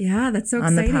guest. Yeah, that's so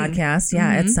exciting. On the podcast,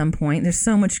 at some point. There's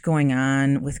so much going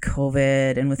on with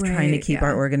COVID and with trying to keep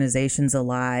our organizations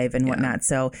alive and whatnot.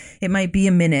 So it might be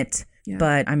a minute,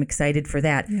 but I'm excited for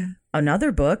that. Yeah.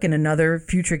 Another book and another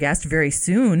future guest very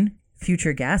soon.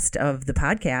 Future guest of the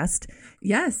podcast.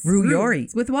 Yes. Rue Yorry.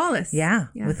 With Wallace. Yeah,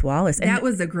 with Wallace. And that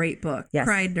was a great book. Yes.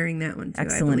 Cried during that one, too,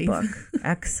 Excellent I believe. book.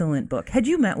 Excellent book. Had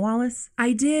you met Wallace?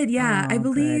 I did, yeah. I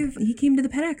believe he came to the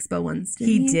Pet Expo once,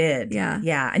 didn't he? He did. Yeah.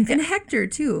 Yeah. And Hector,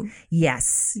 too.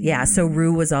 Yes. Yeah. So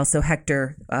Rue was also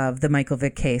Hector of the Michael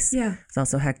Vick case. Yeah. It's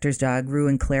also Hector's dog, Rue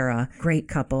and Clara. Great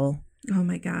couple. Oh,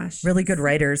 my gosh. Really good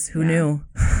writers. Who knew?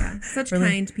 Yeah. Such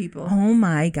kind people. Oh,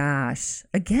 my gosh.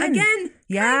 Again.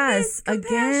 Yes. Kindness,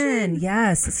 again.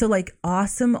 Yes. So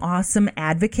awesome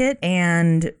advocate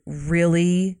and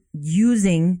really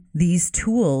using these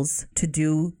tools to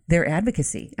do their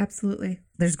advocacy. Absolutely.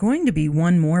 There's going to be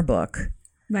one more book.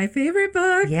 My favorite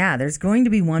book. Yeah, there's going to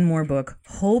be one more book,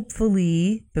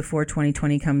 hopefully before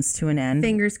 2020 comes to an end.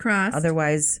 Fingers crossed.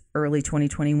 Otherwise, early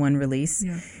 2021 release.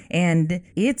 Yeah. And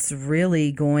it's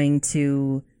really going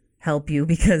to help you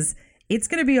because it's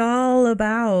going to be all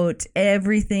about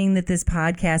everything that this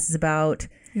podcast is about.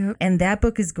 Yep. And that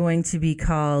book is going to be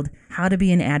called How to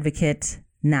Be an Advocate,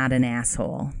 Not an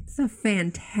Asshole. It's a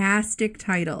fantastic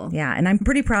title. Yeah, and I'm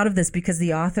pretty proud of this because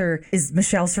the author is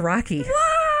Michelle Siraki.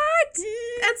 What?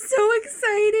 That's so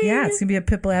exciting. Yeah, it's going to be a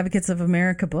Pitbull Advocates of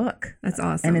America book. That's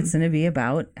awesome. And it's going to be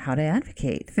about how to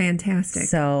advocate. Fantastic.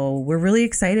 So we're really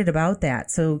excited about that.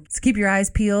 So keep your eyes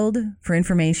peeled for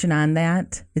information on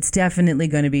that. It's definitely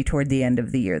going to be toward the end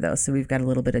of the year, though. So we've got a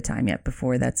little bit of time yet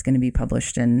before that's going to be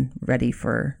published and ready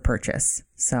for purchase.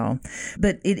 So,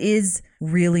 but it is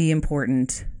really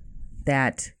important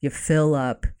that you fill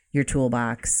up your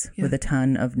toolbox with a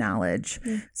ton of knowledge.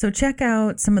 Yeah. So check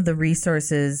out some of the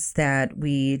resources that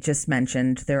we just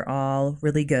mentioned. They're all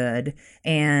really good,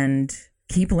 and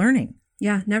keep learning.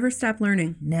 Yeah, never stop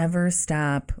learning. Never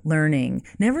stop learning.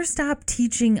 Never stop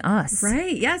teaching us.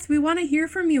 Right. Yes, we want to hear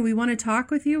from you. We want to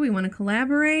talk with you. We want to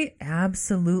collaborate.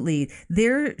 Absolutely.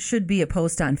 There should be a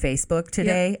post on Facebook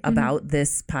today about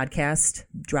this podcast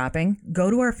dropping.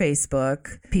 Go to our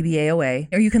Facebook, PBAOA,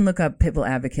 or you can look up Pitbull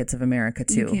Advocates of America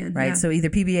too, right? Yeah. So either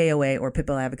PBAOA or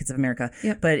Pitbull Advocates of America.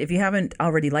 Yep. But if you haven't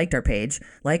already liked our page,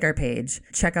 like our page,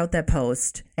 check out that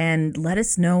post and let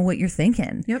us know what you're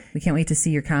thinking. Yep. We can't wait to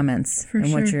see your comments.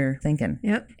 What you're thinking.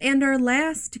 Yep. And our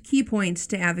last key point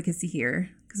to advocacy here,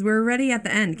 because we're already at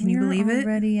the end. Can you believe it?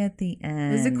 Already at the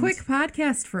end. It was a quick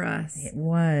podcast for us. It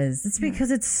was. It's because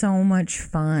it's so much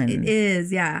fun. It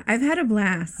is, yeah. I've had a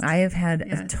blast. I have had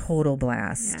a total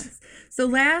blast. Yes. So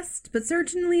last, but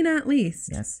certainly not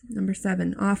least, number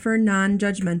 7, offer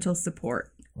non-judgmental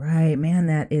support. Right, man,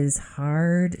 that is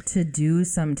hard to do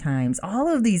sometimes. All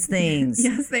of these things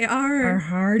yes, they are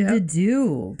hard to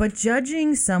do. But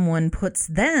judging someone puts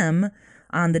them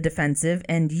on the defensive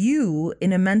and you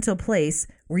in a mental place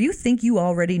where you think you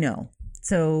already know.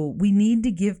 So we need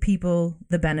to give people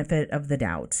the benefit of the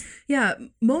doubt. Yeah,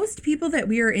 most people that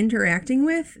we are interacting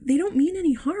with, they don't mean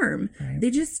any harm. Right. They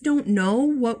just don't know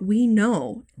what we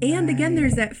know. Right. And again,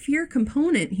 there's that fear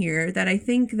component here that I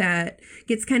think that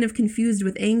gets kind of confused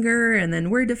with anger, and then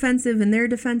we're defensive and they're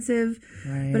defensive.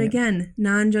 Right. But again,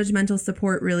 non-judgmental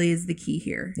support really is the key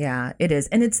here. Yeah, it is.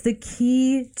 And it's the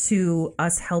key to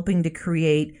us helping to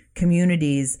create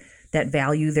communities that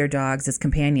value their dogs as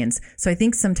companions. So I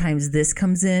think sometimes this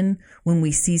comes in when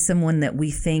we see someone that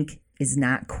we think is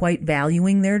not quite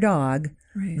valuing their dog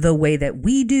the way that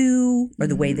we do, or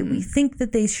the way that we think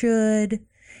that they should.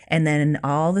 And then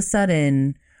all of a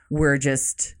sudden, we're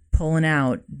just pulling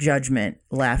out judgment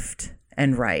left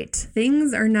and right.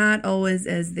 Things are not always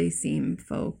as they seem,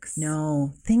 folks.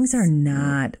 No, things are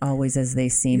not always as they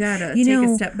seem. You gotta take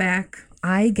a step back.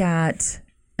 I got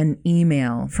an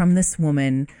email from this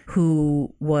woman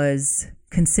who was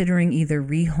considering either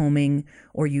rehoming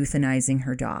or euthanizing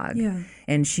her dog. Yeah.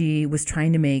 And she was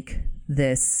trying to make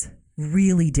this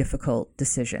really difficult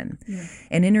decision. Yeah.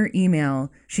 And in her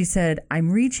email, she said,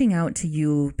 "I'm reaching out to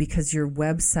you because your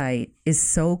website is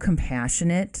so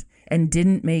compassionate and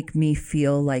didn't make me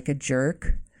feel like a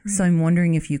jerk. Right. So I'm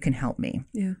wondering if you can help me."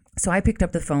 Yeah. So I picked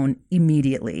up the phone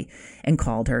immediately and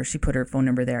called her. She put her phone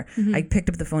number there. Mm-hmm. I picked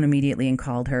up the phone immediately and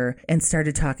called her and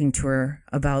started talking to her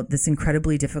about this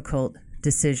incredibly difficult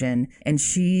decision. And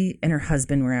she and her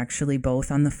husband were actually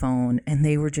both on the phone, and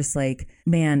they were just like,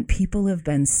 man, people have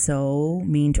been so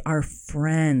mean to our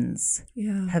friends.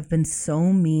 Have been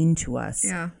so mean to us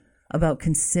about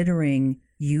considering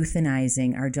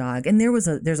euthanizing our dog. And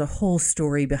there's a whole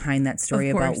story behind that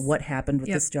story about what happened with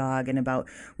this dog and about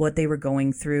what they were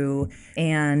going through.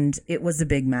 And it was a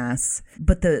big mess.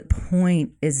 But the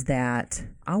point is that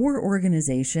our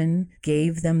organization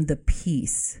gave them the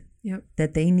peace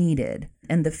that they needed,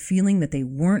 and the feeling that they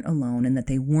weren't alone and that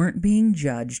they weren't being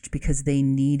judged because they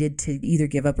needed to either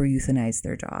give up or euthanize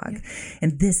their dog.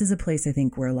 And this is a place, I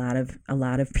think, where a lot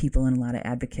of people and a lot of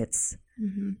advocates,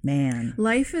 man.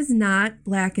 Life is not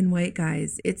black and white,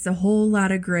 guys. It's a whole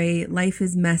lot of gray. Life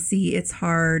is messy. It's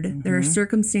hard. There are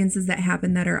circumstances that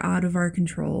happen that are out of our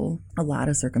control. A lot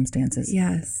of circumstances.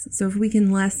 Yes. So if we can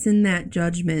lessen that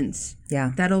judgment,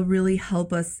 that'll really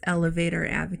help us elevate our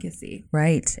advocacy.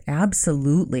 Right.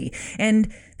 Absolutely.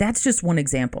 And that's just one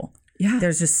example. Yeah.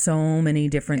 There's just so many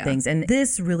different things. And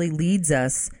this really leads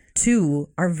us to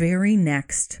our very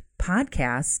next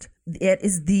podcast. It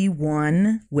is the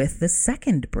one with the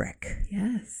second brick.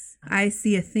 Yes. I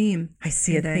see a theme. I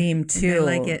see a theme too.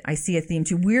 I like it. I see a theme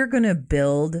too. We're going to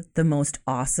build the most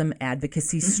awesome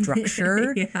advocacy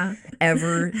structure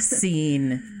ever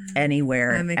seen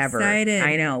anywhere. I'm excited. Ever.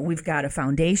 I know. We've got a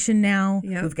foundation now.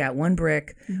 Yep. We've got one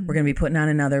brick. We're going to be putting on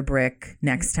another brick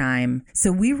next time.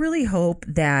 So we really hope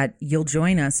that you'll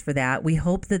join us for that. We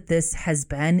hope that this has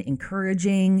been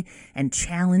encouraging and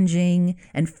challenging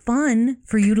and fun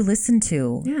for you to listen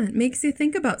to. Yeah, it makes you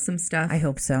think about some stuff. I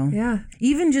hope so. Yeah.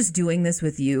 Even just doing this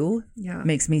with you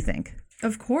makes me think.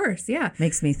 Of course, yeah.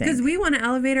 Makes me think. Because we want to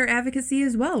elevate our advocacy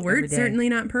as well. We're certainly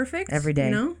not perfect. Every day.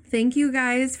 You know? Thank you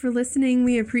guys for listening.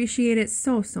 We appreciate it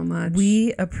so much.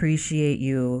 We appreciate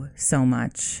you so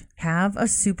much. Have a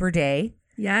super day.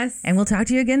 Yes. And we'll talk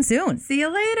to you again soon. See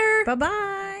you later.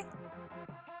 Bye-bye.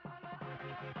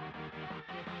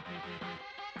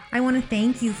 I want to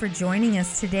thank you for joining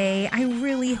us today. I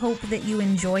really hope that you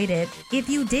enjoyed it. If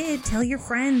you did, tell your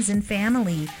friends and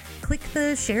family. click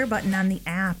the share button on the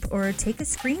app or take a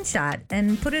screenshot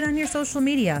and put it on your social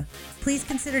media. Please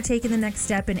consider taking the next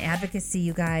step in advocacy,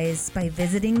 you guys, by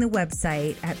visiting the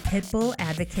website at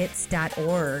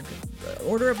pitbulladvocates.org.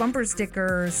 Order a bumper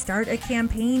sticker, start a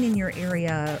campaign in your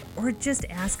area, or just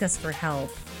ask us for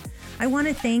help. I want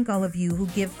to thank all of you who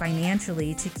give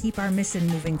financially to keep our mission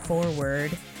moving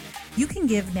forward. You can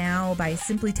give now by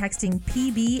simply texting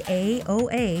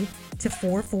PBAOA to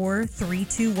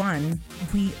 44321.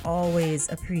 We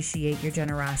always appreciate your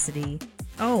generosity.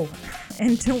 Oh,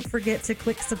 and don't forget to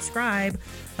click subscribe.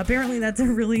 Apparently that's a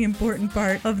really important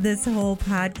part of this whole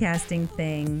podcasting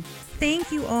thing.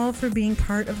 Thank you all for being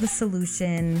part of the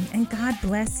solution, and God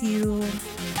bless you.